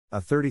A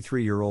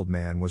 33-year-old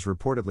man was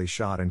reportedly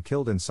shot and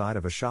killed inside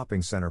of a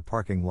shopping center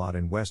parking lot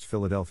in West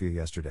Philadelphia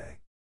yesterday.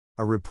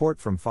 A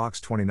report from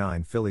Fox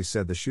 29 Philly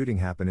said the shooting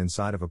happened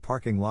inside of a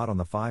parking lot on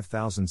the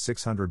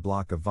 5600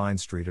 block of Vine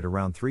Street at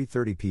around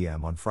 3:30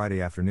 p.m. on Friday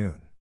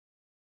afternoon.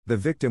 The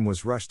victim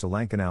was rushed to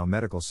Lankenau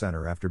Medical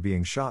Center after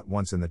being shot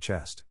once in the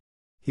chest.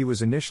 He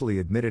was initially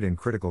admitted in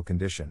critical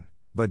condition,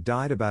 but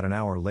died about an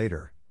hour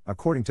later,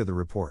 according to the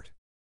report.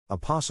 A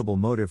possible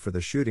motive for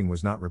the shooting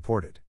was not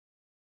reported.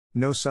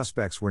 No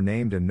suspects were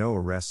named and no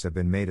arrests have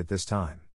been made at this time.